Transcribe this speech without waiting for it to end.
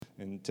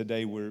And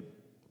today we're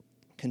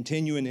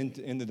continuing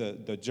into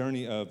the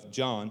journey of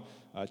John,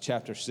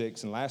 chapter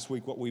 6. And last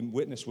week what we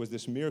witnessed was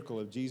this miracle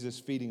of Jesus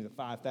feeding the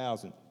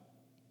 5,000.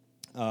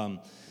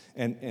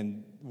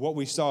 And what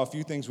we saw, a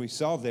few things we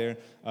saw there,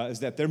 is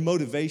that their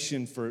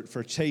motivation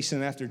for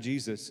chasing after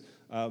Jesus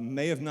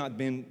may have not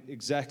been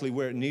exactly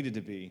where it needed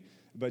to be.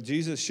 But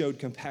Jesus showed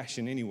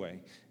compassion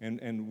anyway,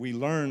 and we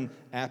learn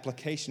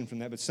application from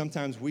that. But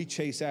sometimes we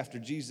chase after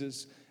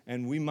Jesus,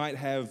 and we might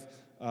have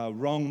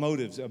wrong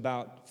motives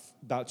about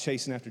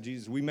chasing after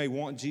Jesus. We may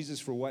want Jesus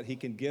for what he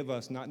can give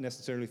us, not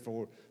necessarily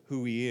for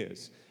who he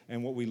is.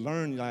 And what we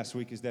learned last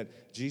week is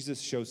that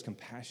Jesus shows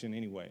compassion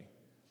anyway,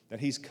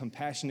 that he's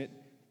compassionate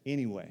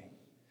anyway.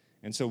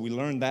 And so we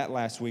learned that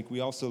last week.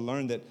 We also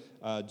learned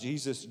that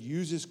Jesus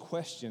uses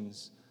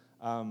questions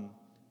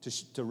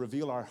to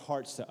reveal our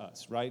hearts to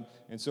us, right?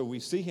 And so we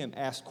see him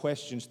ask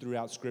questions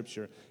throughout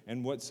Scripture.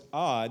 And what's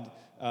odd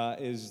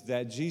is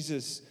that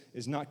Jesus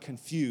is not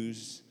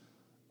confused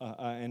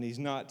and he's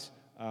not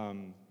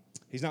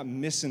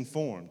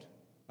misinformed.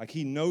 Like,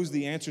 he knows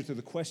the answer to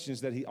the questions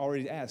that he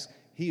already asked.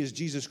 He is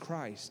Jesus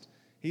Christ.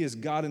 He is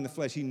God in the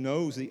flesh. He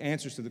knows the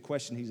answers to the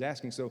question he's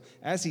asking. So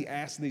as he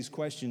asks these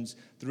questions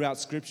throughout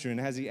Scripture, and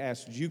as he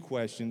asks you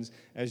questions,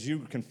 as you're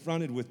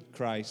confronted with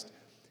Christ,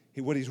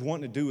 what he's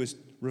wanting to do is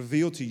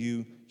reveal to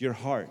you your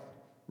heart,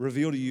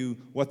 reveal to you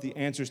what the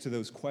answers to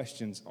those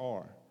questions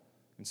are.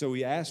 And so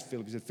he asked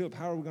Philip, he said, Philip,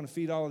 how are we going to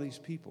feed all of these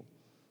people?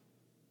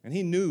 And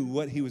he knew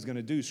what he was going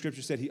to do.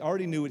 Scripture said he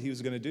already knew what he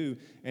was going to do,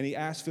 and he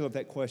asked Philip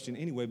that question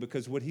anyway,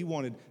 because what he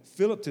wanted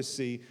Philip to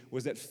see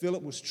was that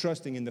Philip was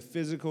trusting in the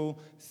physical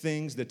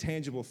things, the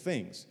tangible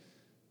things.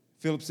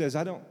 Philip says,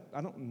 I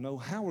don't know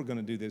how we're going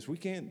to do this.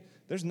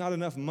 There's not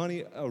enough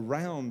money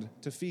around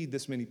to feed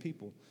this many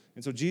people.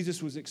 And so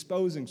Jesus was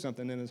exposing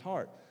something in his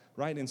heart,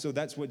 right? And so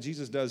that's what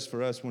Jesus does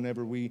for us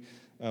whenever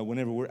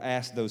we're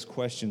asked those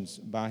questions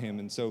by him.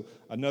 And so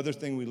another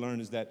thing we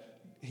learned is that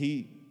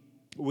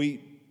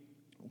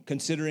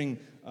considering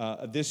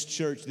this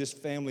church, this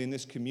family, and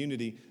this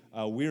community,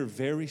 we're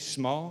very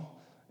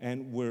small,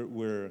 and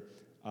we're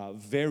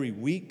very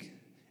weak,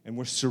 and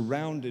we're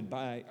surrounded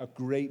by a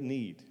great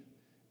need.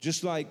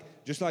 Just like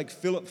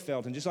Philip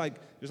felt, and just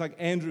like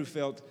Andrew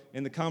felt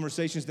in the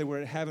conversations they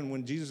were having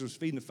when Jesus was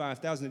feeding the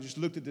 5,000, they just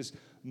looked at this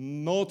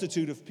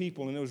multitude of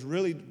people, and it was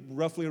really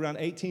roughly around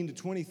 18 to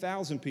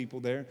 20,000 people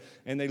there,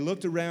 and they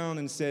looked around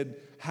and said,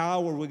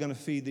 how are we going to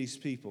feed these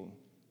people?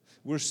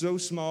 We're so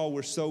small,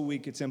 we're so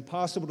weak, it's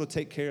impossible to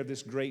take care of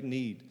this great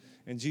need.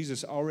 And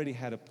Jesus already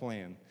had a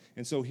plan.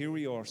 And so here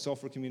we are,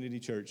 Sulphur Community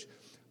Church,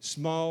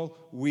 small,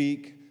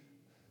 weak,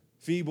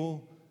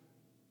 feeble,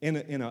 in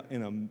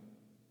a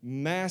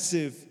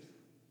massive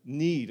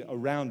need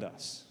around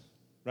us,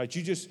 right?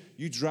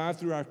 You drive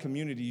through our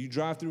community, you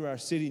drive through our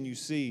city, and you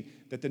see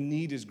that the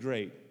need is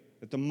great,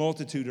 that the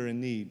multitude are in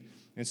need.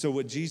 And so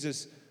what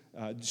Jesus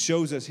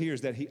shows us here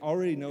is that he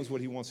already knows what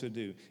he wants to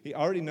do. He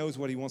already knows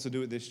what he wants to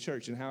do at this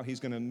church and how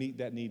he's going to meet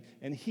that need,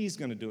 and he's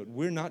going to do it.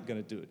 We're not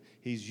going to do it.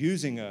 He's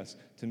using us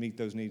to meet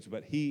those needs,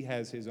 but he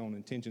has his own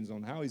intentions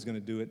on how he's going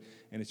to do it,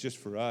 and it's just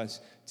for us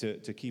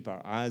to keep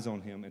our eyes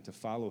on him and to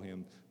follow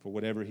him for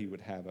whatever he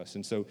would have us.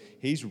 And so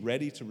he's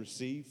ready to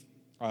receive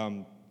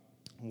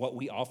what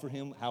we offer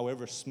him,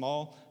 however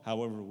small,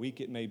 however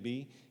weak it may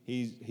be.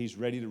 He's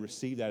ready to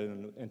receive that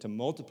and to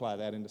multiply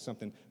that into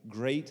something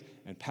great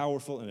and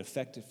powerful and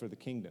effective for the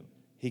kingdom.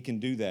 He can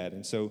do that.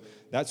 And so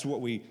that's what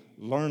we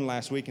learned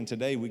last week. And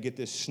today we get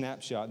this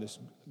snapshot, this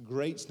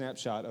great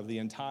snapshot of the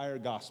entire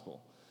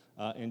gospel.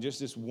 In just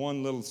this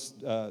one little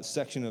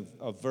section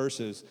of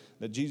verses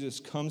that Jesus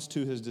comes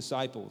to his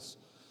disciples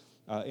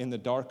in the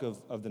dark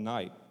of the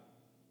night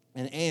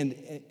and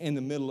in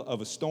the middle of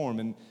a storm.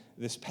 And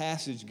this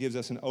passage gives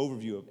us an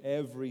overview of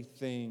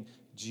everything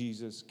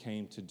Jesus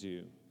came to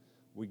do.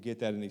 We get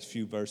that in these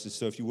few verses.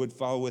 So if you would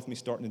follow with me,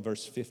 starting in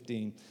verse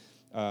 16.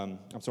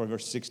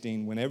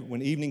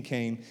 When evening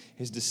came,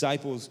 his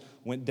disciples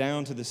went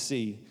down to the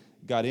sea,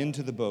 got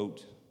into the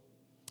boat,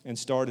 and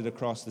started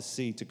across the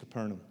sea to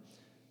Capernaum.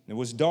 It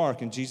was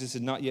dark, and Jesus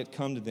had not yet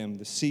come to them.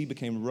 The sea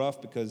became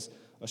rough because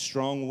a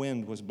strong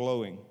wind was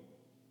blowing.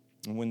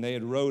 And when they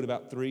had rowed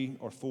about 3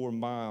 or 4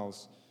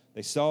 miles,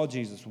 they saw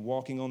Jesus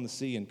walking on the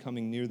sea and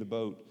coming near the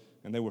boat,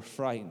 and they were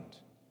frightened.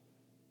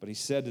 But he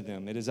said to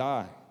them, "It is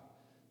I.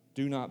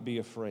 Do not be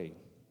afraid."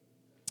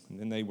 And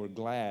then they were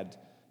glad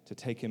to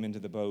take him into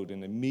the boat,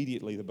 and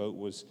immediately the boat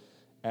was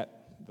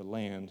at the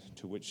land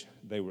to which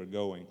they were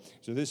going.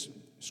 So this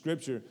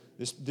scripture,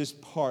 this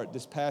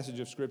passage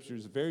of scripture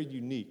is very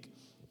unique.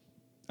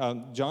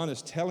 John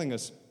is telling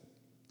us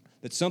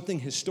that something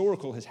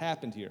historical has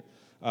happened here.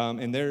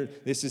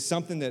 This is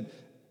something that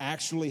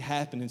actually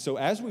happened. And so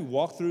as we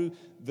walk through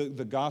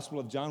the Gospel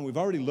of John, we've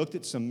already looked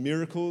at some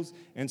miracles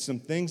and some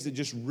things that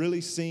just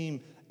really seem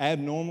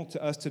abnormal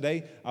to us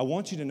today. I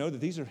want you to know that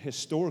these are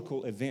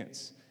historical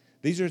events.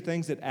 These are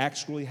things that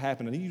actually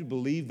happened. I need you to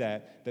believe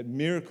that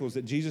miracles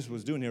that Jesus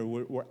was doing here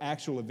were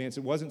actual events.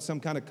 It wasn't some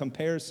kind of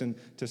comparison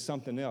to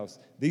something else.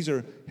 These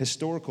are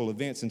historical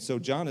events. And so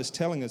John is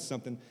telling us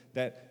something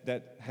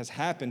that has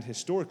happened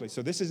historically.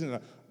 So this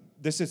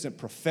isn't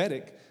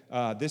prophetic.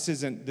 This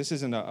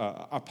isn't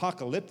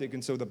apocalyptic.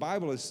 And so the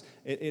Bible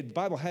the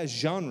Bible has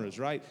genres,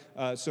 right?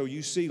 So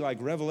you see, like,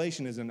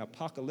 Revelation is an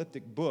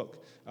apocalyptic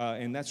book,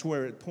 and that's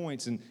where it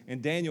points. And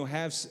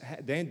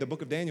the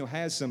book of Daniel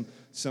has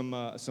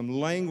some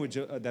language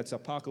that's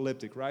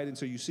apocalyptic, right? And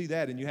so you see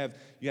that, and you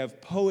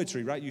have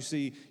poetry, right? You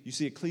see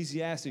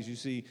Ecclesiastes, you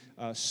see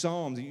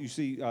Psalms, you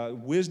see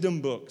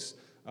wisdom books.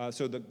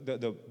 So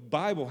the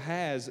Bible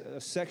has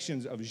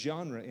sections of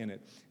genre in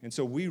it. And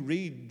so we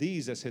read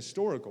these as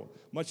historical,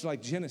 much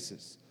like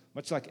Genesis,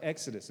 much like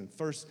Exodus and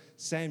 1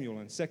 Samuel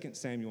and 2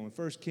 Samuel and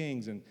 1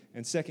 Kings and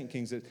 2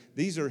 Kings.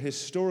 These are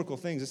historical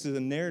things. This is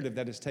a narrative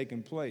that has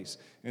taken place.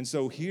 And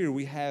so here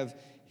we have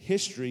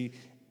history,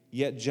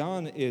 yet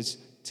John is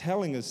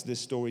telling us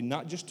this story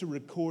not just to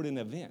record an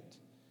event.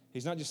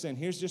 He's not just saying,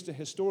 here's just a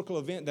historical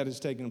event that has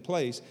taken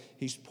place.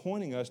 He's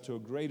pointing us to a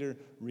greater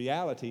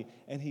reality,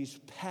 and he's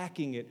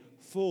packing it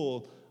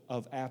full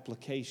of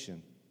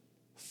application.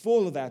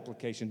 Full of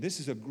application.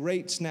 This is a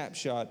great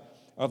snapshot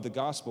of the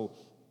gospel,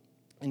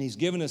 and he's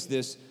given us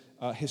this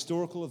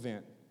historical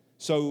event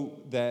so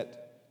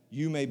that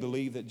you may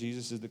believe that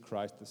Jesus is the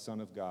Christ, the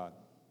Son of God,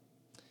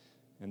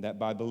 and that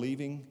by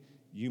believing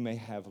you may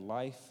have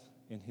life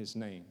in his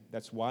name.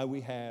 That's why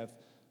we have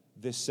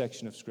this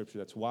section of Scripture.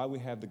 That's why we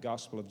have the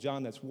Gospel of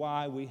John. That's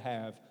why we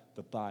have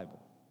the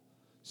Bible,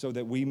 so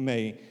that we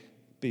may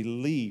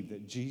believe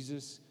that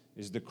Jesus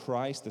is the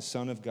Christ, the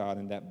Son of God,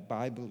 and that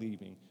by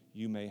believing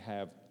you may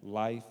have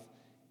life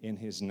in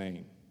his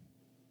name.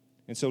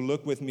 And so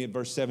look with me at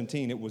verse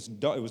 17. It was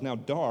now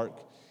dark,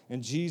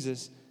 and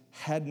Jesus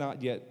had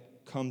not yet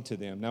come to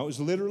them. Now, it was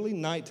literally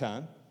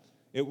nighttime.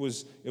 It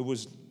was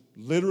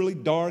literally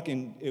dark,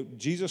 and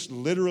Jesus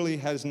literally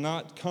has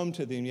not come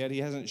to them yet. He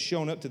hasn't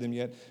shown up to them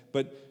yet.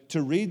 But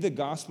to read the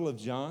Gospel of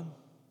John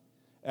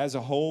as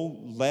a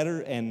whole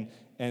letter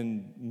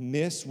and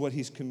miss what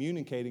he's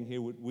communicating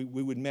here, we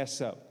would mess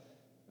up.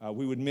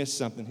 We would miss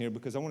something here,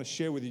 because I want to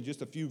share with you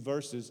just a few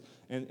verses.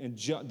 And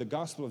the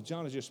Gospel of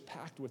John is just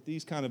packed with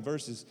these kind of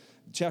verses.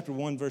 Chapter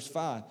 1, verse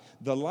 5.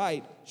 The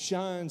light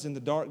shines in the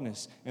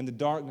darkness, and the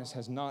darkness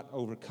has not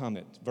overcome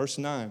it. Verse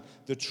 9.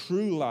 The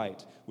true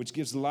light, which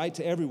gives light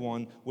to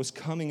everyone, was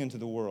coming into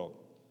the world.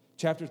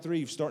 Chapter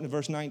 3, starting at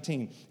verse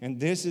 19. And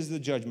this is the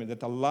judgment,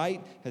 that the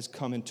light has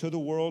come into the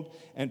world,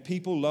 and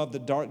people love the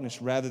darkness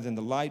rather than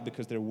the light,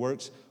 because their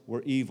works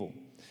were evil.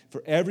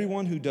 For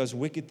everyone who does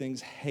wicked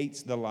things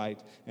hates the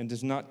light and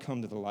does not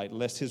come to the light,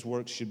 lest his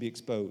works should be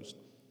exposed.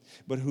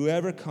 But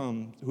whoever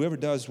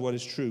does what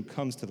is true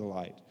comes to the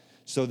light,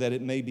 so that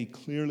it may be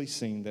clearly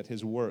seen that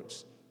his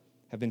works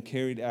have been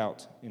carried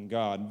out in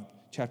God.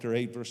 Chapter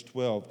 8, verse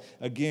 12.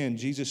 Again,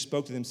 Jesus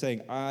spoke to them,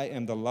 saying, I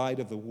am the light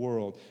of the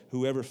world.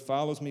 Whoever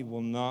follows me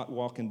will not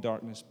walk in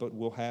darkness, but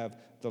will have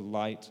the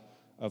light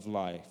of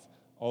life.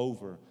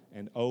 Over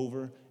and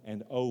over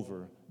and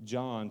over,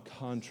 John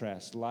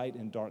contrasts light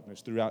and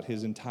darkness throughout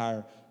his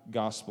entire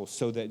gospel,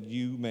 so that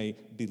you may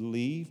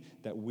believe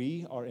that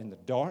we are in the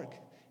dark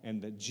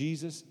and that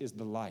Jesus is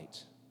the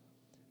light.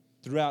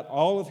 Throughout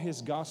all of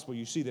his gospel,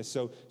 you see this.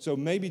 So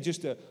maybe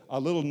just a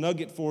little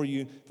nugget for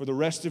you for the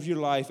rest of your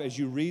life. As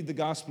you read the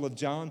Gospel of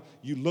John,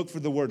 you look for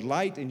the word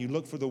light and you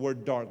look for the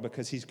word dark,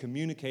 because he's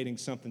communicating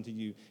something to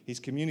you. He's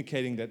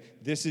communicating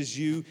that this is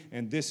you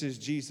and this is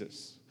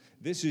Jesus.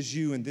 This is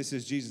you and this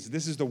is Jesus.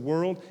 This is the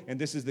world and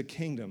this is the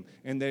kingdom.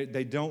 And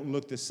they don't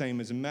look the same.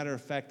 As a matter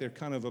of fact, they're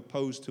kind of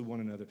opposed to one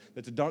another.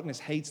 That the darkness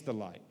hates the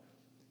light.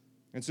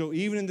 And so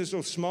even in this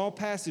little small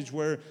passage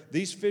where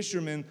these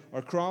fishermen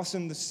are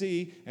crossing the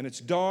sea and it's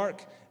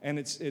dark and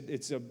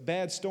it's a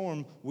bad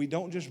storm, we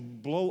don't just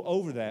blow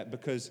over that,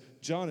 because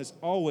John is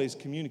always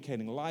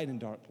communicating light and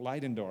dark,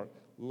 light and dark,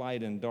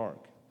 light and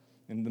dark.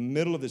 In the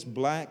middle of this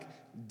black,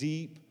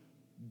 deep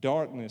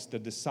darkness, the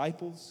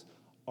disciples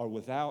are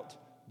without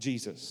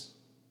Jesus.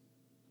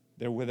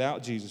 They're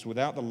without Jesus,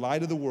 without the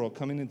light of the world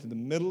coming into the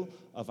middle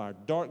of our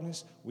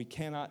darkness we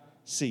cannot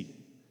see.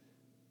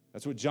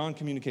 That's what John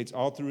communicates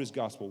all through his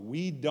gospel.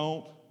 We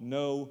don't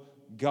know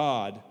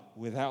God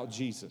without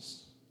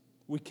Jesus.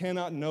 We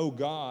cannot know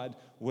God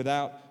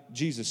without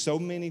Jesus. So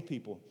many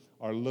people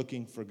are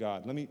looking for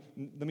God. Let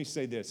me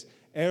say this.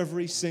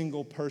 Every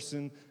single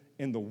person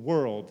in the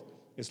world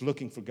is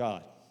looking for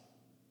God.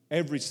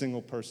 Every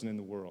single person in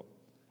the world.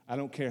 I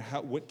don't care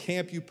what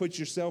camp you put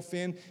yourself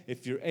in.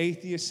 If you're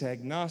atheist,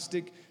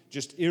 agnostic,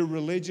 just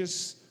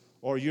irreligious,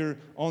 or you're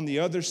on the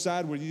other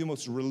side where you're the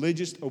most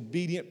religious,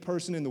 obedient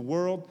person in the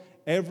world,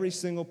 every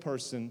single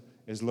person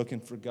is looking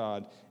for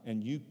God,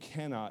 and you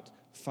cannot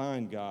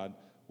find God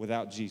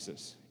without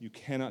Jesus. You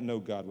cannot know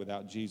God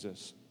without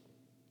Jesus.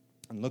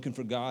 And looking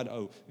for God,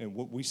 and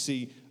what we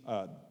see,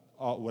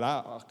 what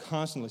I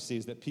constantly see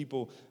is that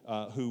people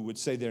who would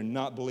say they're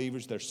not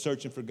believers, they're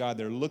searching for God,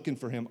 they're looking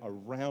for him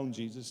around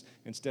Jesus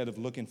instead of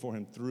looking for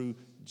him through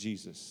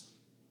Jesus.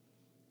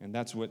 And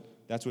that's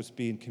what's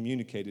being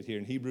communicated here.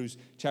 In Hebrews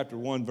chapter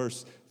 1,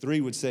 verse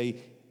 3 would say,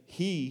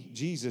 He,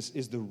 Jesus,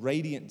 is the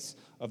radiance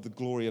of the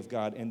glory of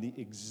God and the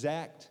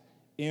exact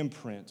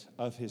imprint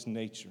of his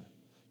nature.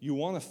 You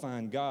want to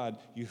find God,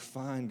 you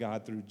find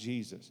God through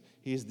Jesus.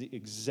 He is the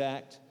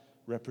exact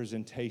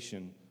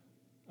representation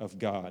of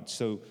God.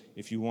 So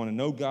if you want to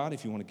know God,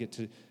 if you want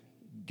to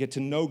get to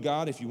know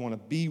God, if you want to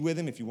be with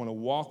him, if you want to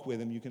walk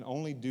with him, you can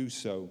only do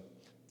so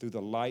through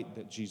the light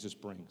that Jesus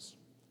brings.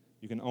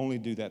 You can only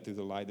do that through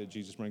the light that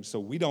Jesus brings. So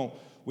we don't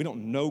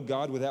know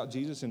God without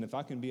Jesus, and if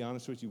I can be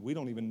honest with you, we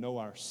don't even know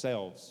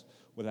ourselves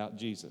without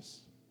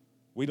Jesus.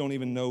 We don't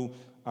even know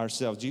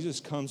ourselves. Jesus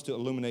comes to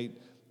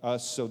illuminate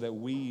us so that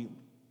we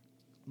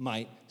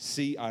might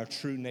see our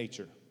true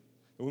nature.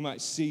 We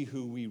might see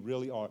who we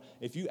really are.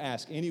 If you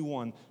ask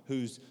anyone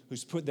who's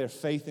put their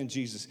faith in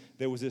Jesus,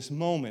 there was this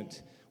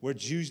moment where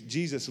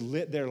Jesus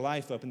lit their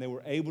life up and they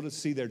were able to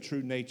see their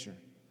true nature.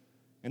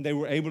 And they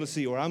were able to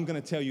see, or I'm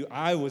going to tell you,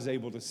 I was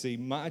able to see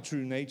my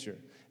true nature.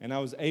 And I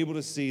was able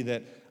to see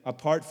that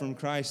apart from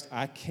Christ,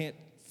 I can't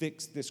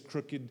fix this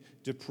crooked,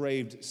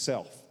 depraved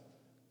self.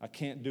 I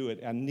can't do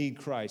it. I need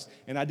Christ.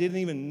 And I didn't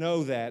even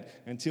know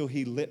that until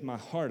he lit my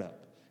heart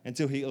up,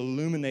 until he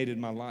illuminated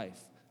my life.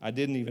 I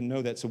didn't even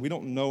know that. So we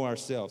don't know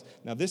ourselves.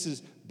 Now, this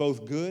is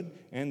both good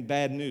and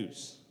bad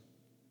news.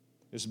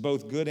 It's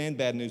both good and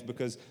bad news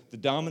because the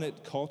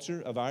dominant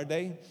culture of our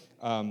day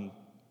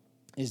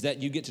is that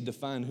you get to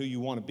define who you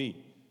want to be,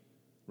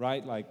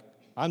 right? Like,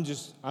 I'm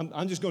just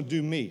going to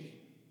do me.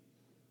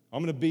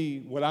 I'm going to be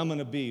what I'm going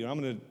to be, or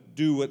I'm going to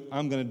do what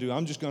I'm going to do.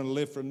 I'm just going to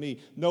live for me.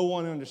 No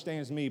one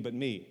understands me but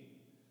me.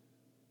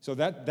 So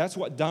that's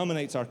what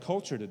dominates our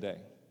culture today,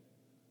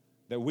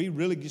 that we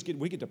really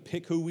we get to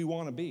pick who we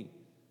want to be.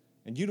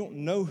 And you don't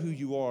know who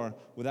you are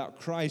without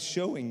Christ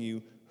showing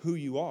you who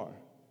you are.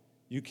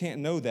 You can't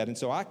know that. And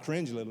so I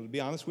cringe a little, to be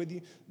honest with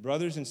you.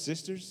 Brothers and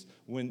sisters,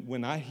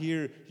 when I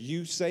hear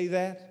you say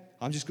that,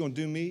 I'm just going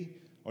to do me,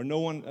 or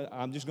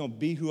I'm just going to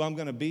be who I'm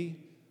going to be.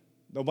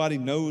 Nobody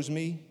knows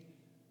me.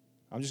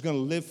 I'm just going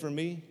to live for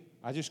me.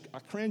 I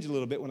cringe a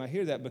little bit when I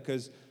hear that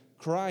because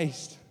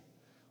Christ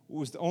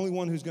was the only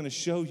one who's going to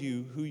show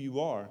you who you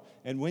are.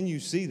 And when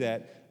you see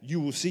that, you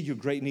will see your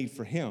great need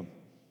for him.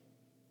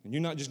 And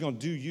you're not just going to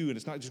do you, and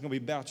it's not just going to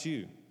be about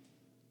you.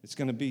 It's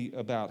going to be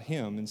about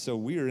him. And so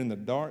we are in the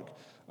dark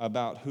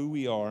about who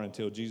we are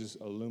until Jesus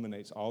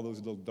illuminates all those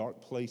little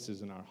dark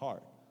places in our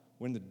heart.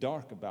 We're in the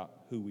dark about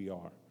who we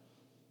are.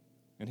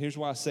 And here's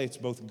why I say it's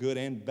both good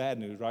and bad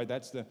news, right?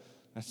 That's the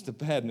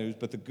bad news.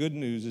 But the good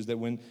news is that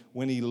when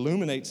he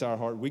illuminates our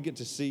heart, we get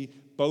to see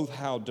both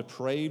how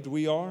depraved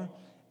we are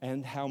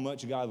and how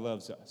much God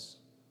loves us.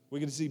 We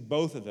get to see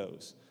both of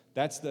those.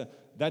 That's the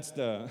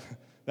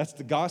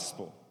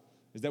gospel.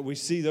 Is that we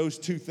see those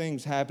two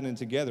things happening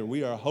together.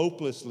 We are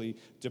hopelessly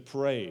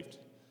depraved,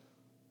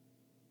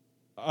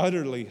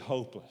 utterly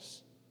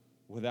hopeless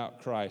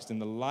without Christ.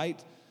 And the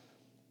light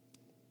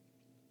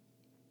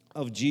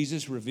of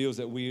Jesus reveals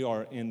that we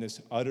are in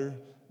this utter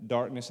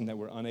darkness and that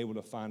we're unable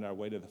to find our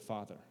way to the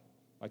Father.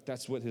 Like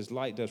that's what his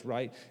light does,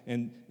 right?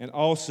 And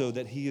also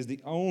that he is the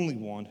only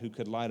one who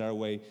could light our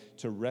way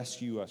to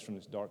rescue us from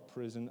this dark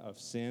prison of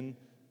sin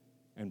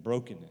and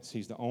brokenness.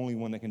 He's the only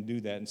one that can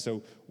do that. And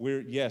so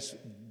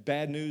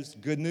bad news.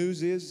 Good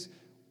news is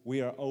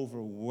we are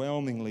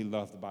overwhelmingly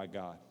loved by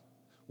God.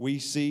 We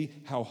see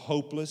how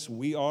hopeless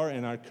we are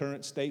in our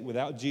current state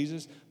without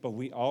Jesus, but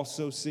we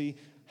also see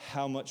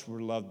how much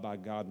we're loved by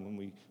God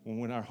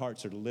when our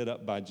hearts are lit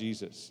up by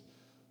Jesus.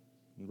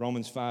 In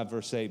Romans 5,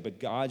 verse 8, but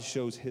God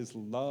shows his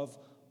love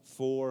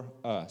for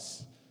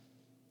us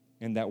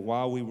in that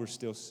while we were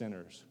still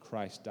sinners,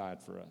 Christ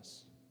died for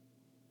us.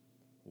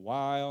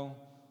 While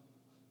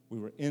we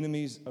were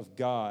enemies of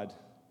God,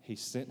 he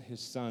sent his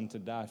son to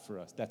die for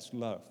us. That's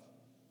love.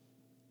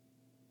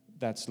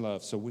 That's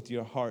love. So with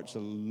your hearts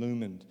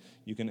illumined,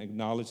 you can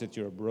acknowledge that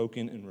you're a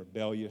broken and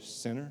rebellious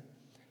sinner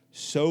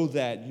so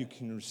that you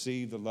can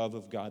receive the love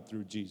of God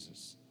through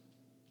Jesus.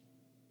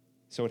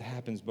 So it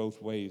happens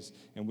both ways.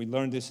 And we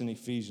learned this in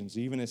Ephesians,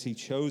 even as he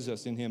chose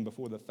us in him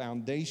before the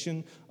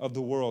foundation of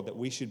the world, that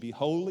we should be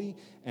holy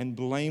and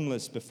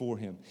blameless before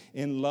him.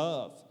 In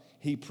love,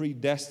 he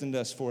predestined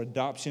us for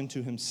adoption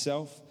to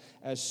himself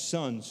as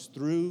sons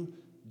through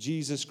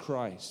Jesus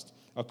Christ,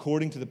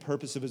 according to the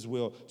purpose of his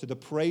will, to the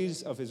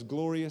praise of his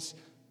glorious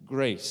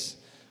grace,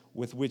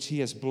 with which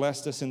he has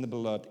blessed us in the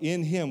beloved.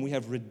 In him we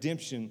have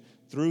redemption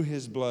through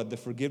his blood, the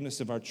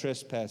forgiveness of our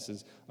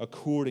trespasses,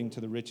 according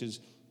to the riches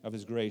of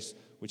his grace,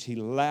 which he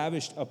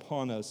lavished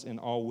upon us in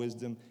all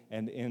wisdom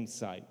and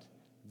insight.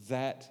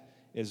 That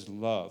is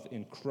love.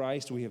 In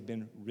Christ we have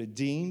been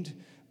redeemed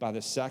by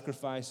the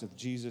sacrifice of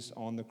Jesus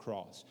on the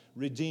cross.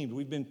 Redeemed,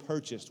 we've been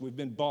purchased, we've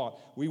been bought.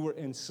 We were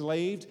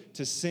enslaved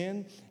to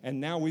sin,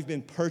 and now we've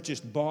been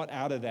purchased, bought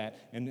out of that,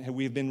 and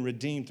we've been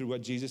redeemed through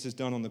what Jesus has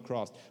done on the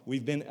cross.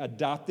 We've been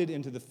adopted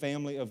into the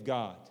family of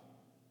God.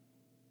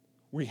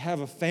 We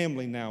have a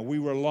family now. We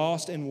were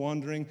lost and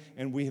wandering,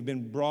 and we have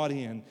been brought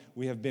in.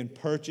 We have been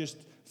purchased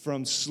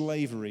from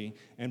slavery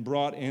and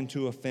brought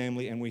into a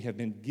family, and we have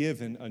been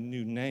given a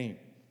new name.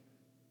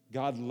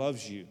 God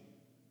loves you.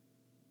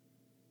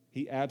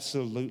 He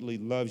absolutely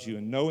loves you.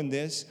 And knowing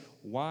this,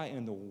 why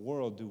in the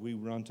world do we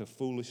run to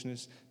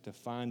foolishness to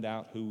find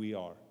out who we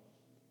are?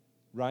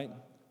 Right?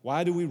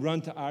 Why do we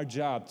run to our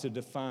job to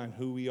define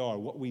who we are,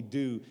 what we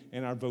do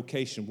in our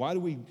vocation? Why do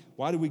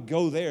we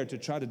go there to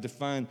try to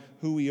define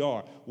who we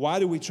are? Why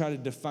do we try to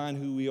define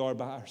who we are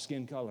by our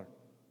skin color?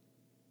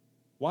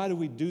 Why do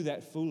we do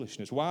that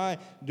foolishness? Why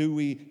do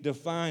we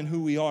define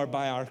who we are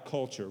by our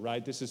culture,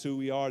 right? This is who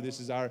we are. This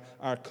is our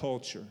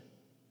culture.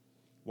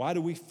 Why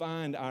do we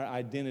find our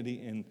identity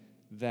in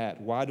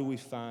that? Why do we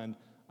find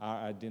our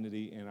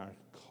identity in our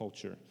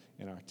culture,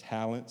 in our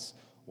talents?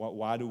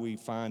 Why do we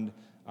find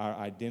our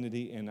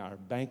identity in our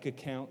bank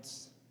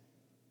accounts?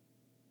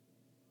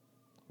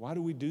 Why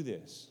do we do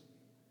this?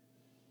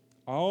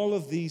 All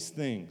of these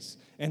things,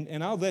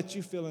 and I'll let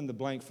you fill in the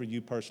blank for you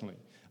personally.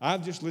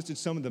 I've just listed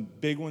some of the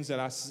big ones that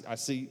I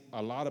see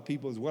a lot of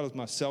people as well as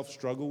myself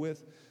struggle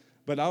with,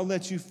 but I'll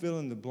let you fill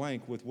in the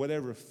blank with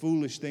whatever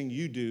foolish thing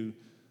you do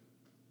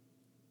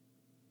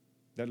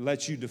that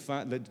lets you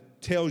define,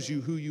 that tells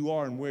you who you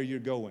are and where you're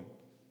going.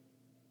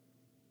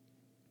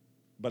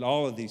 But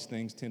all of these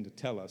things tend to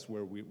tell us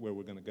where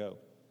we're going to go.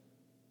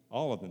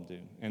 All of them do.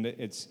 And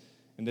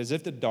as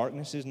if the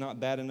darkness is not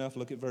bad enough,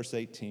 look at verse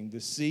 18.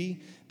 The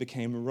sea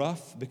became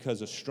rough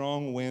because a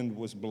strong wind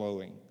was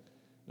blowing.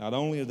 Not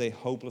only are they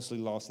hopelessly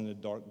lost in the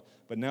dark,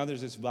 but now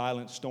there's this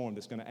violent storm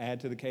that's going to add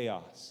to the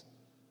chaos.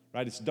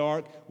 Right? It's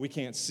dark, we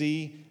can't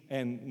see,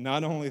 and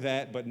not only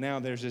that, but now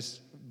there's this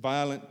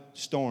violent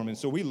storm. And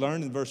so we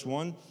learned in verse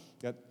 1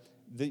 that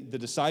the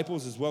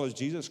disciples as well as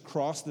Jesus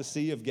crossed the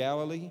Sea of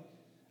Galilee.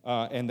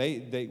 And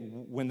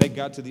when they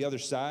got to the other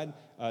side,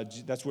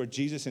 that's where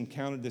Jesus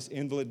encountered this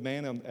invalid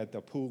man at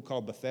the pool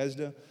called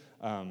Bethesda.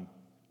 And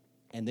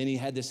then he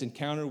had this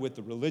encounter with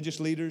the religious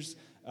leaders.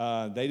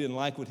 They didn't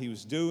like what he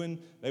was doing.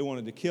 They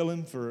wanted to kill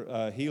him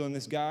for healing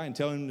this guy and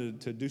telling him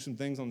to do some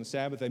things on the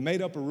Sabbath. They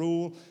made up a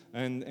rule,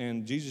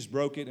 and Jesus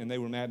broke it, and they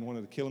were mad and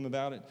wanted to kill him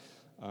about it.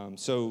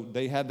 So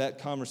they had that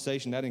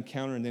conversation, that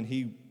encounter, and then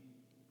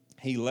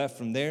he left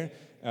from there.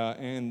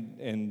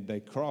 And they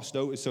crossed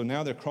over. So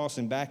now they're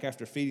crossing back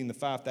after feeding the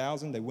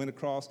 5,000. They went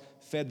across,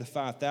 fed the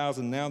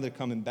 5,000. Now they're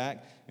coming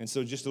back. And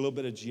so just a little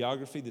bit of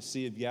geography. The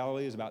Sea of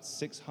Galilee is about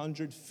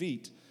 600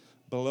 feet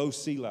below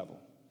sea level.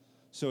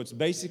 So it's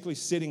basically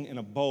sitting in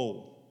a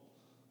bowl.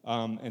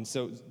 And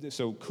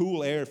so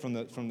cool air from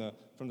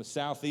the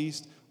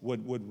southeast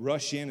would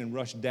rush in and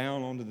rush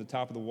down onto the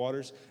top of the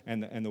waters,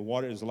 and the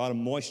water, there's a lot of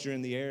moisture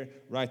in the air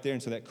right there,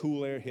 and so that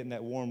cool air hitting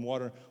that warm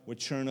water would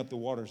churn up the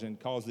waters and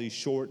cause these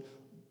short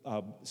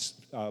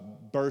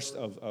burst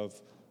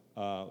of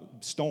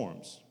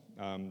storms,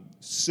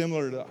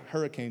 similar to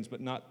hurricanes, but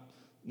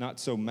not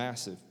so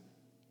massive.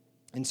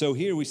 And so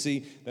here we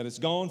see that it's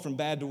gone from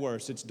bad to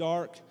worse. It's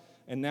dark,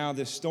 and now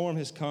this storm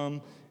has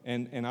come,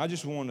 and I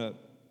just want to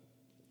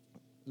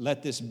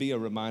let this be a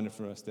reminder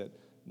for us that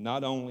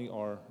not only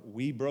are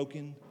we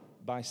broken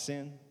by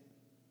sin,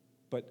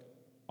 but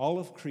all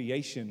of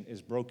creation is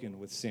broken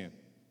with sin.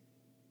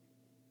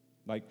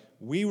 Like,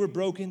 we were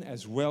broken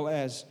as well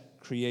as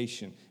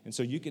creation. And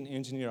so you can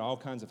engineer all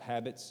kinds of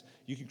habits.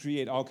 You can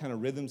create all kinds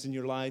of rhythms in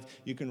your life.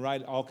 You can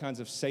write all kinds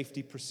of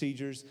safety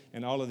procedures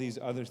and all of these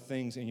other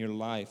things in your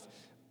life.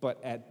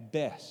 But at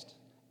best,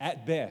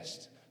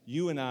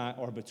 you and I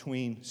are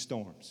between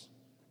storms.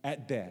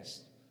 At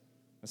best.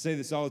 I say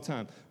this all the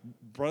time.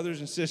 Brothers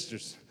and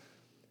sisters,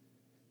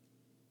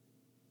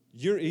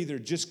 you're either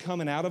just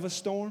coming out of a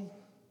storm,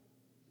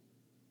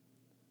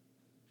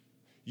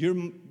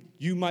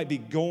 you might be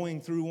going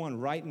through one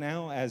right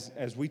now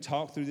as we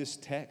talk through this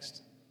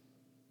text,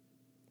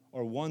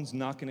 or one's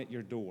knocking at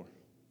your door.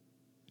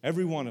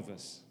 Every one of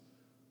us.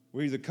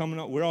 We're either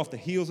we're off the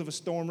heels of a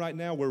storm right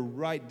now, we're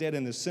right dead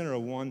in the center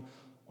of one,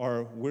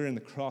 or we're in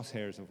the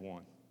crosshairs of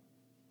one.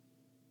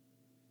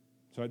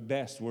 So at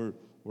best, we're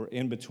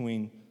in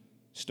between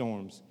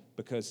storms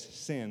because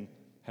sin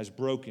has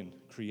broken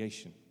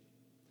creation.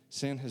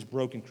 Sin has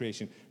broken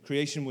creation.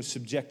 Creation was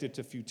subjected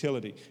to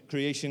futility.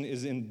 Creation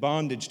is in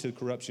bondage to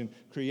corruption.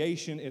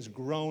 Creation is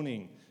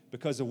groaning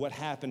because of what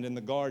happened in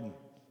the garden,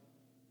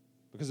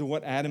 because of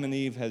what Adam and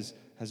Eve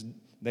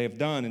they have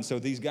done. And so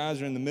these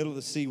guys are in the middle of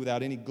the sea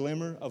without any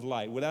glimmer of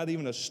light, without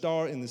even a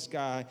star in the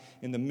sky,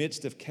 in the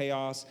midst of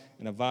chaos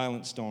and a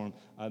violent storm.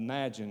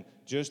 Imagine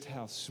just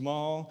how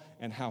small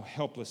and how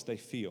helpless they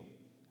feel.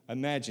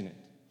 Imagine it.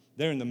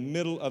 They're in the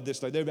middle of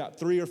this lake. They're about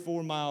 3 or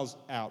 4 miles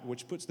out,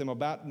 which puts them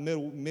about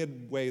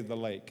midway of the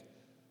lake.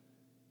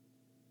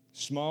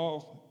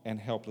 Small and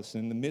helpless.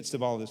 In the midst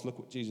of all this, look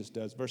what Jesus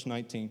does. Verse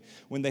 19.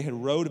 When they had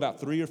rowed about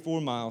 3 or 4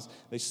 miles,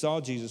 they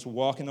saw Jesus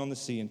walking on the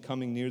sea and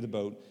coming near the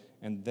boat,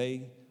 and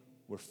they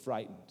were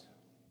frightened.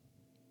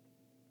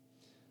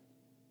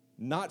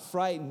 Not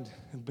frightened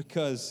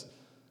because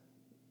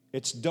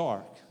it's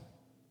dark.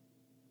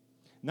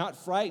 Not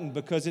frightened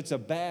because it's a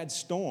bad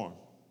storm.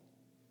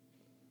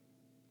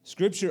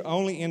 Scripture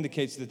only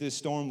indicates that this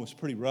storm was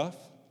pretty rough,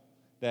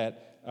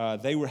 that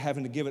they were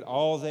having to give it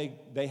all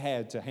they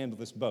had to handle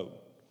this boat.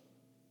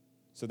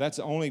 So that's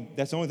the only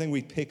thing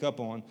we pick up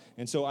on.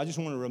 And so I just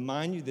want to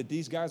remind you that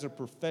these guys are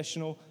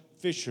professional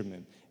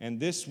fishermen. And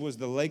this was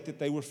the lake that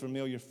they were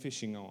familiar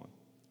fishing on,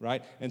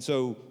 right? And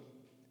so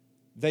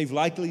they've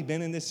likely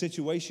been in this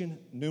situation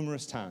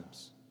numerous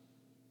times.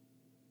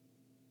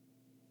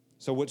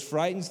 So what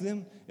frightens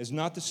them is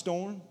not the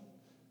storm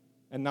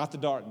and not the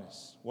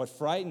darkness. What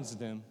frightens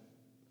them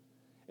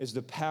is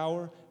the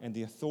power and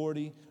the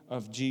authority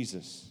of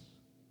Jesus.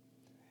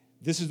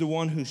 This is the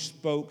one who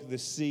spoke the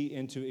sea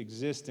into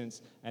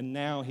existence, and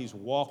now he's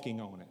walking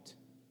on it.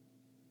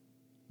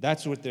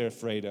 That's what they're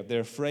afraid of.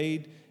 They're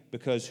afraid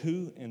because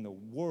who in the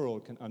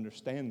world can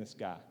understand this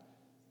guy?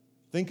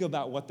 Think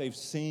about what they've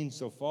seen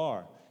so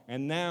far.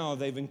 And now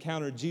they've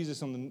encountered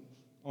Jesus on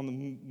the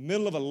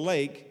middle of a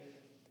lake,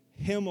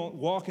 him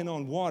walking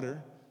on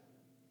water.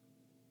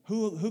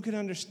 Who could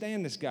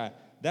understand this guy?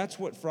 That's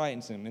what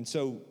frightens him. And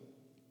so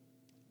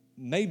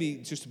maybe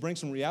just to bring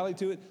some reality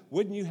to it,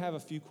 wouldn't you have a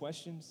few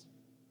questions?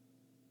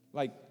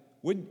 Like,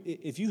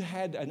 if you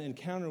had an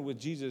encounter with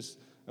Jesus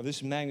of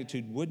this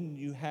magnitude, wouldn't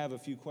you have a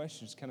few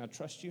questions? Can I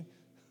trust you?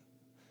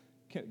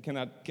 Can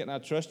I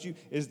trust you?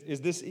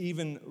 Is this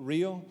even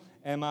real?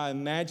 Am I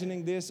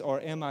imagining this, or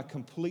am I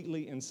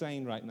completely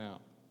insane right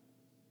now?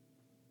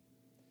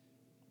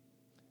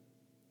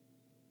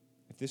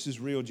 If this is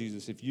real,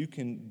 Jesus, if you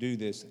can do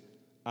this,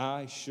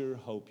 I sure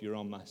hope you're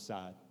on my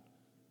side.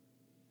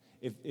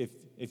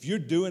 If you're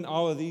doing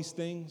all of these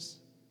things,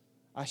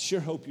 I sure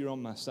hope you're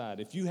on my side.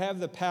 If you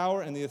have the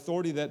power and the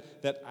authority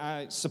that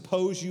I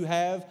suppose you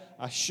have,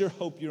 I sure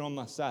hope you're on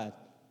my side.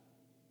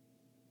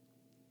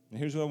 And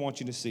here's what I want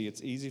you to see.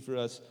 It's easy for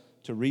us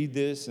to read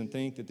this and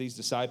think that these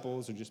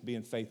disciples are just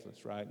being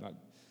faithless, right? Like,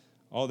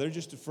 oh, they're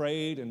just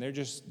afraid and they're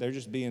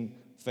just being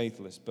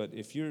faithless. But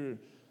if you're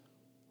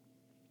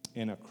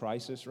in a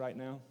crisis right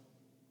now,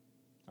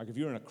 like if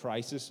you're in a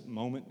crisis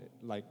moment,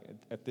 like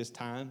at this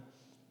time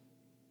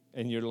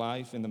in your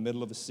life, in the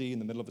middle of a sea, in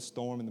the middle of a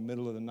storm, in the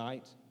middle of the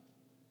night,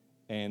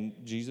 and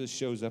Jesus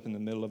shows up in the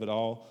middle of it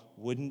all,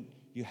 wouldn't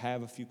you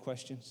have a few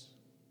questions?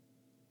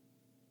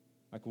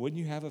 Like, wouldn't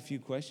you have a few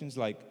questions?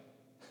 Like,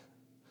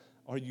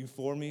 are you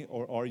for me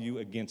or are you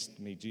against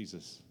me,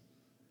 Jesus?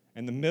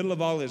 In the middle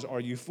of all this, are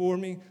you for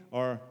me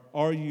or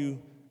are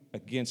you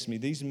against me?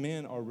 These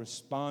men are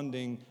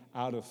responding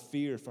out of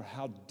fear for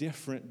how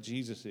different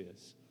Jesus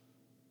is.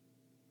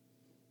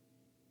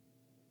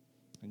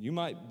 And you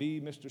might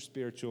be Mr.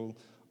 Spiritual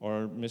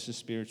or Mrs.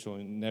 Spiritual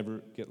and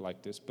never get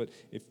like this, but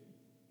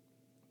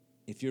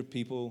if you're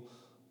people,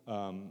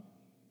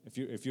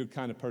 if you're the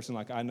kind of person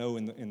like I know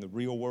in the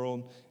real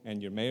world,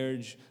 and your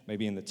marriage,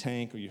 maybe in the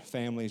tank, or your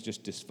family is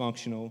just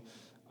dysfunctional,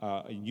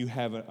 you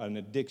have an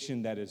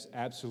addiction that is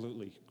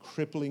absolutely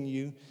crippling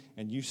you,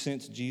 and you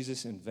sense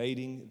Jesus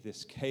invading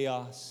this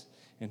chaos,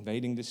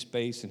 invading this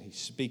space, and he's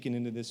speaking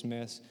into this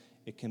mess,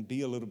 it can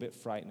be a little bit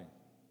frightening.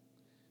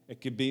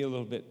 It could be a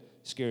little bit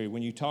scary.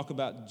 When you talk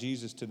about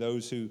Jesus to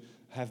those who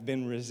have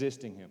been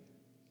resisting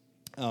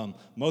him,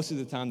 most of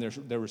the time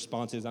their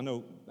response is, I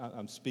know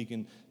I'm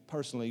speaking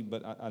personally,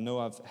 but I know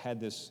I've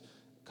had this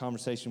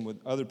conversation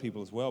with other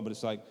people as well, but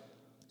it's like,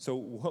 so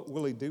what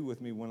will he do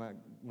with me when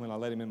I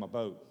let him in my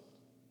boat?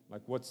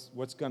 Like,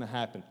 what's going to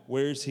happen?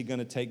 Where is he going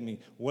to take me?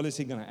 What is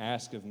he going to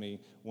ask of me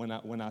when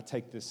I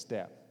take this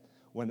step?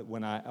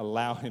 When I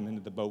allow him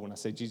into the boat, when I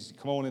say, Jesus,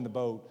 come on in the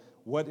boat,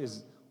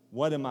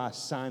 what am I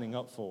signing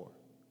up for?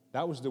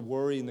 That was the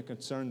worry and the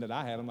concern that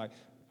I had. I'm like,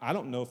 I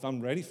don't know if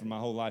I'm ready for my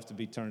whole life to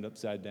be turned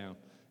upside down.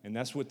 And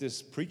that's what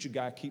this preacher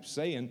guy keeps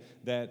saying,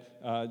 that,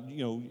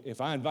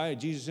 if I invited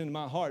Jesus into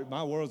my heart,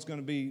 my world's going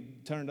to be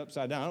turned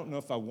upside down. I don't know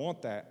if I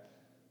want that.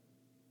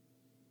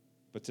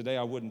 But today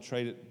I wouldn't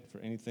trade it for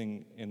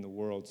anything in the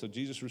world. So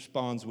Jesus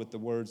responds with the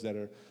words that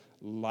are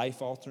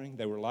life-altering.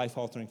 They were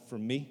life-altering for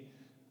me.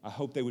 I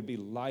hope they would be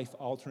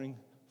life-altering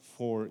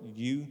for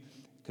you,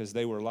 because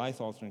they were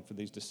life-altering for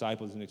these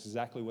disciples and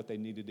exactly what they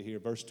needed to hear.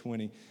 Verse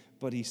 20,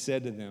 but he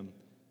said to them,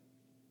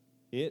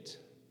 it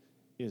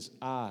is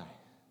I.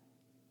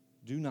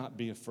 Do not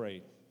be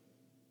afraid.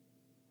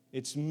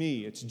 It's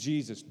me. It's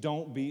Jesus.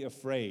 Don't be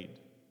afraid.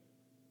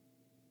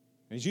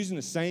 And he's using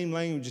the same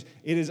language.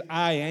 It is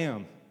I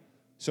am.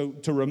 So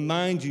to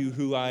remind you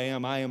who I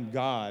am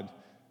God.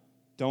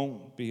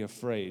 Don't be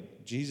afraid.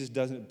 Jesus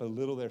doesn't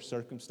belittle their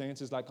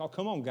circumstances like, oh,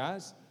 come on,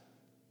 guys.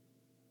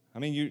 I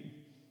mean,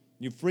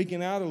 you're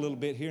freaking out a little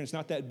bit here, and it's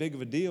not that big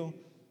of a deal.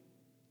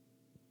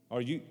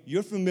 Or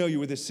you're familiar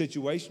with this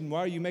situation. Why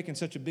are you making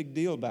such a big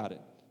deal about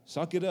it?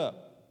 Suck it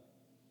up.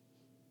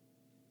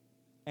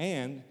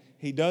 And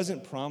he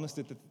doesn't promise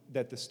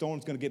that the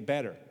storm's going to get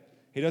better.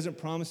 He doesn't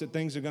promise that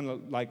things are going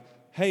to, like,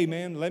 hey,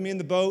 man, let me in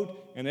the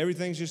boat, and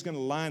everything's just going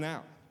to line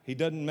out. He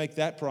doesn't make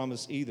that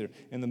promise either.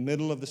 In the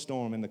middle of the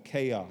storm, in the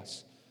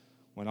chaos,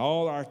 when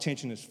all our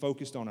attention is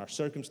focused on our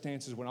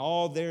circumstances, when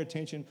all their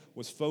attention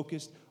was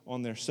focused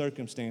on their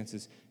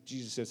circumstances,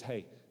 Jesus says,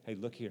 hey,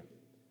 look here.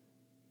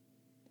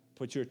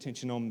 Put your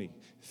attention on me.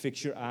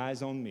 Fix your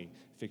eyes on me.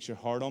 Fix your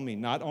heart on me.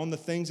 Not on the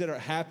things that are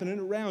happening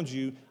around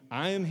you.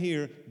 I am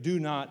here. Do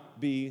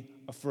not be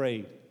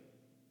afraid.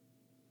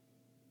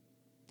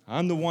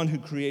 I'm the one who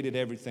created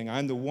everything.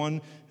 I'm the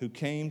one who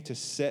came to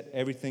set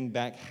everything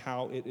back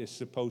how it is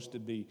supposed to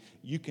be.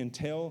 You can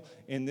tell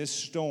in this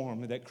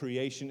storm that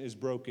creation is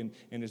broken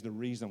and is the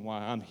reason why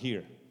I'm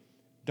here.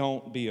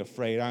 Don't be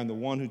afraid. I'm the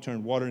one who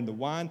turned water into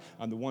wine.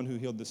 I'm the one who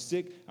healed the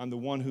sick. I'm the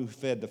one who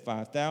fed the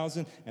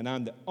 5,000. And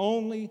I'm the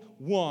only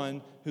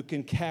one who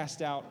can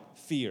cast out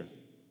fear.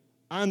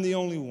 I'm the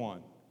only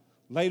one.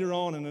 Later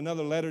on in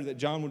another letter that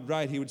John would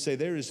write, he would say,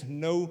 there is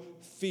no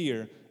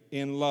fear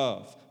in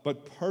love,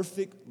 but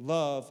perfect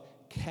love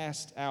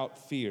casts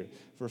out fear.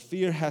 For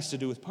fear has to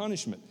do with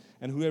punishment.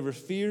 And whoever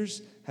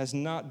fears has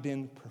not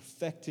been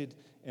perfected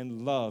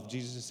in love.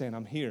 Jesus is saying,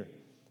 I'm here.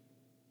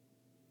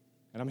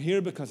 And I'm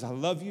here because I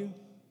love you.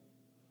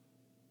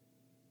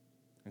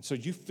 And so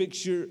you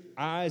fix your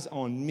eyes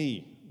on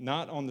me,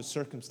 not on the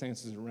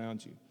circumstances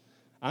around you.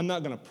 I'm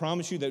not going to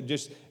promise you that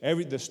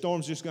the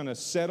storm's just going to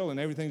settle and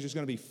everything's just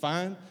going to be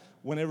fine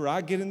whenever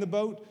I get in the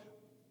boat.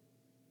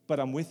 But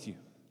I'm with you.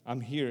 I'm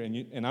here,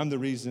 and I'm the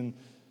reason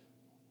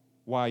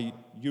why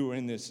you are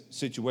in this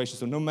situation.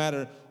 So no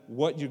matter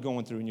what you're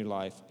going through in your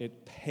life,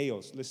 it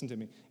pales, listen to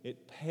me,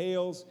 it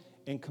pales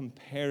in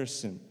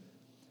comparison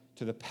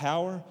to the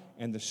power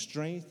and the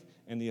strength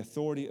and the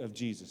authority of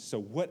Jesus. So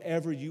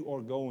whatever you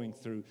are going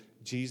through,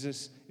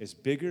 Jesus is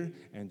bigger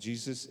and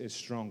Jesus is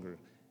stronger.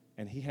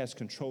 And he has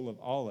control of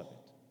all of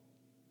it.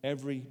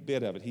 Every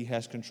bit of it. He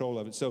has control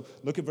of it. So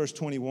look at verse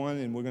 21,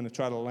 and we're going to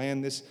try to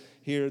land this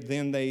here.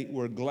 Then they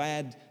were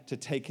glad to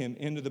take him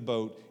into the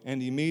boat,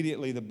 and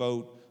immediately the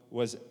boat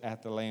was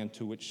at the land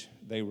to which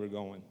they were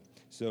going.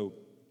 So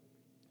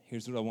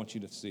here's what I want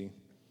you to see.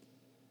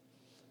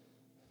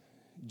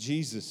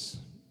 Jesus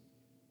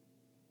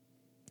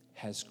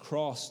has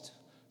crossed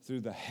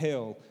through the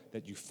hell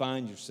that you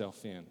find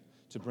yourself in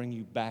to bring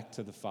you back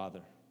to the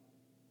Father.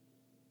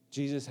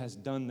 Jesus has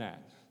done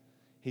that.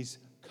 He's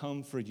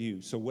come for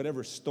you. So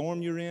whatever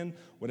storm you're in,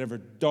 whatever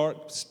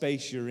dark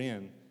space you're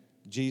in,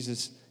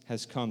 Jesus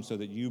has come so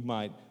that you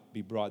might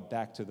be brought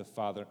back to the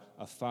Father,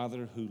 a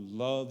Father who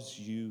loves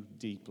you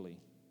deeply.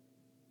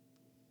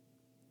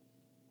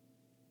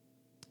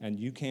 And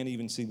you can't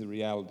even see the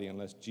reality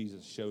unless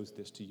Jesus shows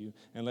this to you,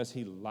 unless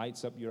he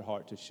lights up your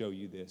heart to show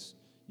you this.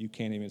 You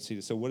can't even see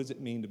this. So what does it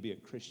mean to be a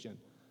Christian?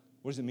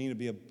 What does it mean to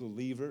be a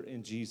believer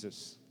in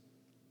Jesus?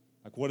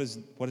 Like, what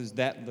does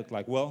that look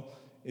like? Well,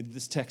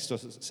 this text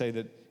doesn't say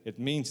that. It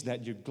means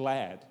that you're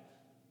glad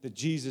that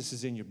Jesus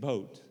is in your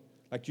boat.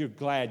 Like, you're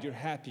glad, you're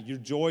happy, you're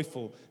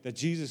joyful that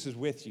Jesus is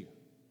with you.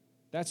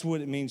 That's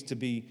what it means to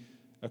be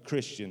a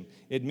Christian.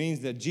 It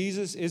means that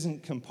Jesus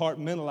isn't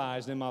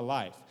compartmentalized in my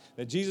life.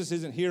 That Jesus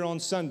isn't here on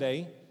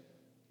Sunday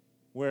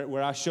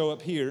where I show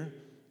up here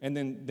and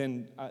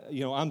then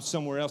I'm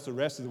somewhere else the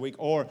rest of the week.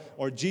 Or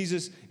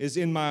Jesus is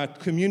in my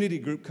community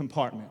group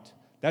compartment.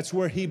 That's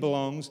where he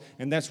belongs,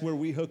 and that's where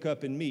we hook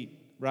up and meet,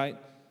 right?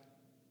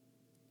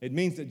 It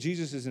means that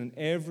Jesus is in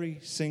every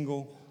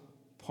single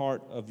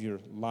part of your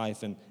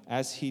life. And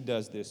as he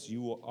does this,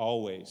 you will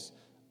always,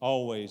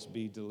 always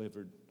be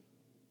delivered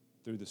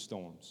through the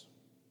storms.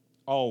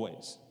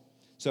 Always.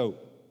 So,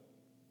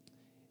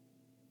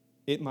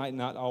 it might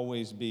not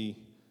always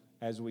be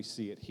as we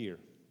see it here.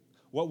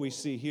 What we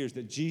see here is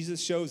that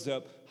Jesus shows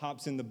up,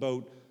 hops in the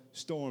boat,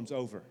 storm's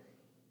over.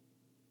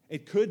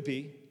 It could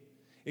be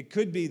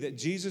that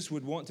Jesus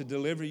would want to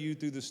deliver you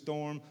through the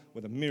storm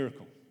with a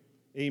miracle.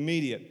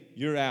 Immediate,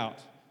 you're out.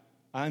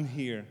 I'm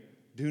here.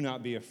 Do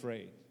not be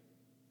afraid.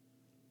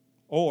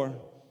 Or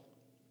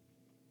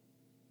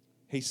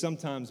he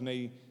sometimes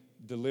may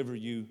deliver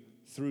you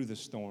through the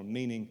storm,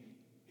 meaning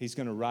he's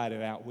going to ride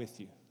it out with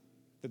you.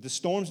 That the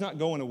storm's not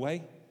going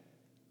away.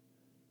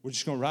 We're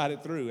just going to ride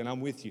it through, and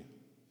I'm with you.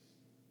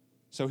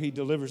 So he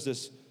delivers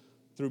us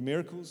through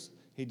miracles.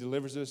 He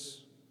delivers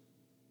us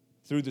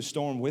through the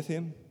storm with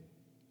him.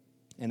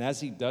 And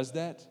as he does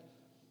that,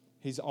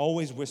 he's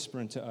always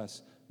whispering to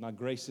us, my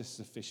grace is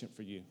sufficient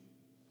for you.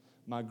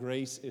 My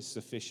grace is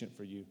sufficient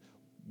for you.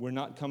 We're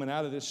not coming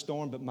out of this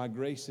storm, but my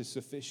grace is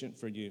sufficient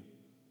for you.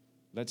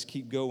 Let's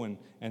keep going.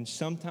 And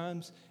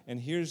sometimes,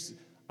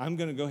 I'm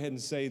going to go ahead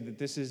and say that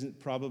this isn't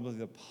probably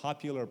the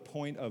popular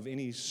point of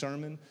any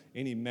sermon,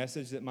 any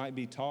message that might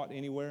be taught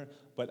anywhere,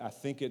 but I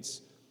think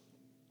it's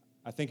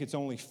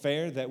only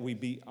fair that we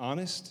be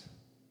honest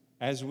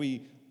as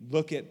we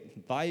look at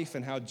life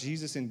and how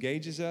Jesus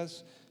engages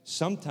us.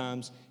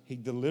 Sometimes he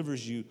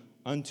delivers you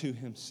unto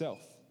himself.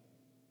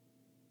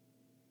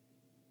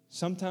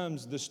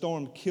 Sometimes the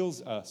storm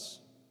kills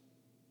us.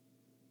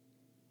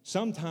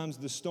 Sometimes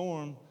the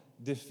storm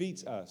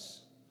defeats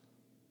us.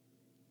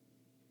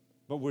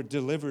 But we're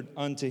delivered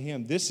unto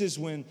him. I'll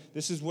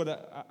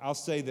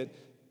say that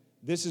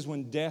this is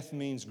when death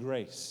means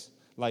grace.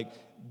 Like,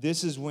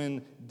 this is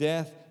when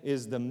death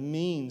is the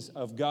means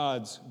of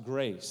God's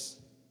grace.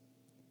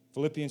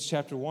 Philippians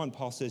chapter 1,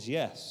 Paul says,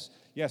 yes,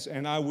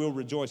 and I will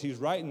rejoice. He's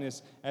writing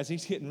this as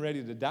he's getting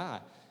ready to die,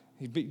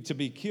 to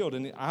be killed.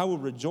 And I will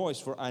rejoice,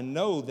 for I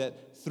know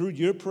that through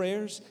your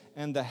prayers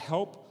and the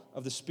help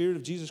of the Spirit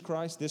of Jesus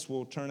Christ, this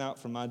will turn out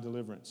for my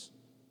deliverance.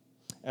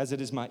 as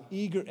it is my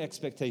eager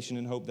expectation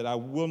and hope that I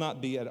will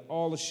not be at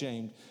all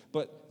ashamed,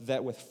 but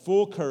that with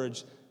full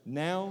courage,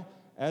 now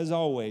as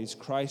always,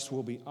 Christ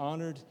will be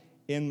honored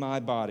in my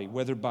body,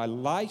 whether by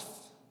life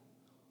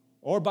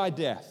or by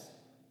death.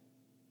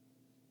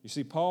 You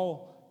see,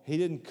 Paul, he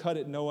didn't cut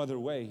it no other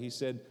way. He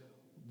said,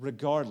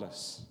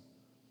 regardless,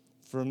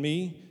 for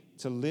me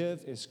to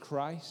live is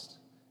Christ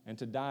and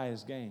to die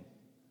is gain.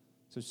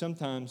 So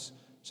sometimes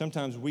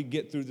we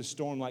get through the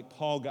storm like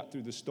Paul got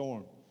through the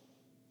storm,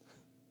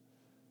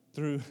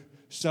 through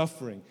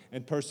suffering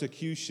and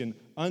persecution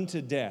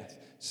unto death,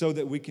 so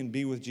that we can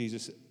be with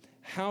Jesus.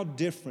 How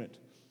different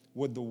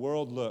would the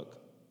world look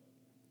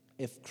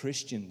if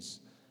Christians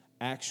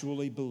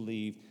actually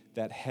believed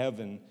that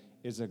heaven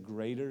is a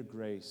greater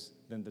grace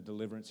than the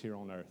deliverance here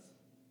on earth?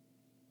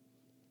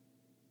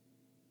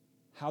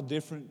 How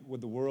different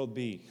would the world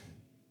be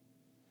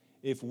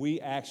if we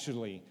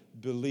actually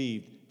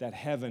believed that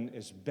heaven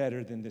is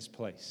better than this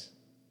place?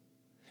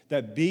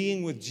 That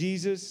being with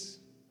Jesus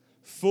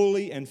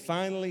fully and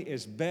finally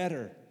is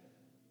better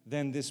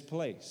than this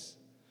place.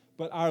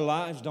 But our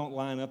lives don't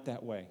line up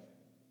that way.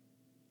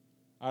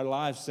 Our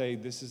lives say,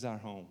 this is our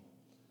home.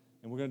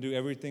 And we're going to do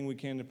everything we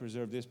can to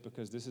preserve this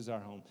because this is our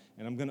home.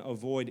 And I'm going to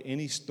avoid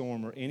any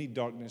storm or any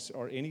darkness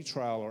or any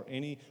trial or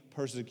any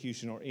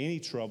persecution or any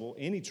trouble,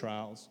 any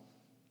trials,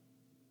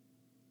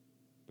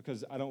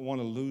 because I don't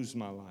want to lose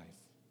my life.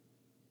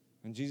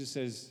 And Jesus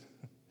says,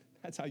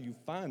 that's how you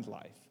find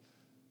life.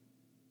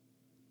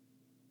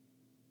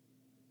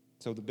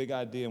 So the big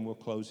idea, and we'll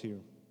close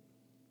here.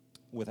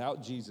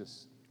 Without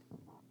Jesus,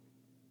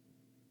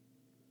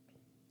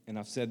 and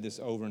I've said this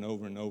over and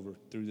over and over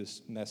through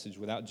this message,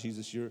 without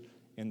Jesus, you're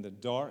in the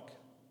dark,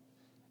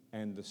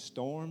 and the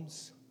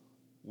storms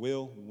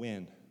will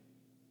win.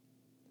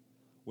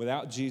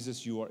 Without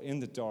Jesus, you are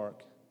in the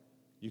dark.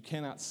 You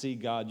cannot see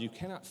God. You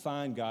cannot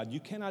find God. You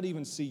cannot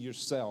even see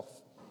yourself.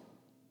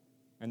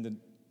 And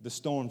the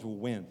storms will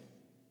win.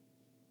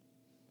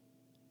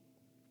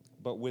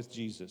 But with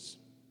Jesus,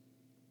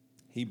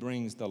 he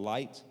brings the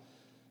light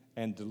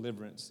and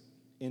deliverance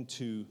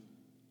into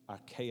our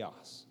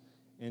chaos,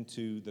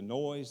 into the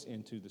noise,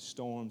 into the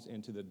storms,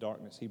 into the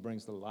darkness. He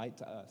brings the light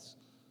to us.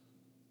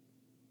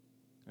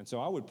 And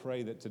so I would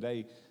pray that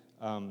today,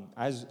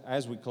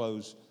 as we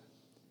close,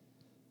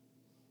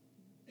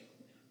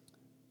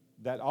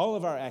 that all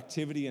of our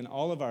activity and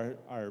all of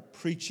our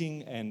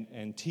preaching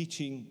and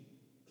teaching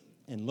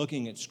and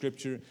looking at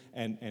Scripture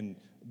and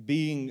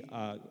being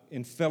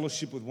in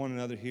fellowship with one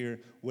another here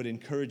would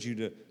encourage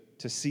you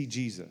to see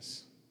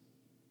Jesus.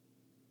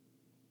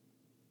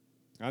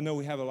 I know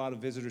we have a lot of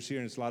visitors here,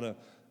 and it's a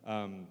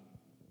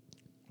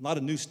lot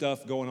of new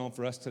stuff going on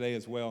for us today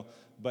as well.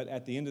 But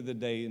at the end of the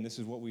day, and this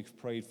is what we've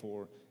prayed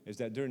for, is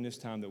that during this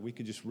time that we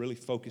could just really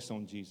focus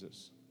on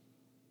Jesus.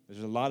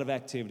 There's a lot of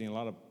activity and a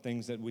lot of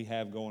things that we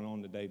have going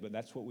on today, but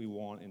that's what we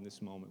want in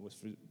this moment, was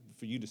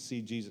for you to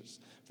see Jesus,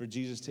 for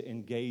Jesus to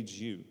engage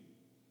you.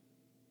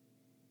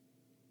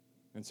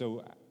 And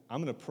so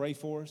I'm going to pray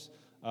for us,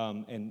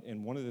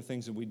 and one of the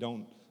things that we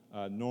don't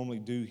normally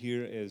do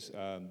here is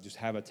just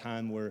have a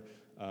time where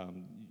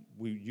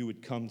you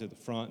would come to the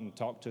front and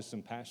talk to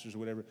some pastors or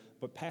whatever.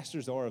 But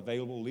pastors are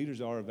available,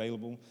 leaders are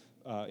available.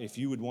 If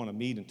you would want to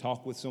meet and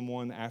talk with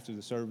someone after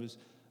the service,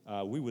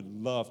 we would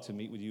love to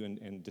meet with you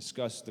and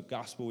discuss the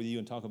gospel with you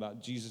and talk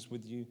about Jesus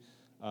with you,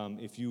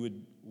 if you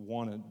would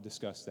want to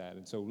discuss that.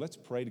 And so let's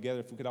pray together.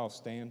 If we could all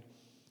stand.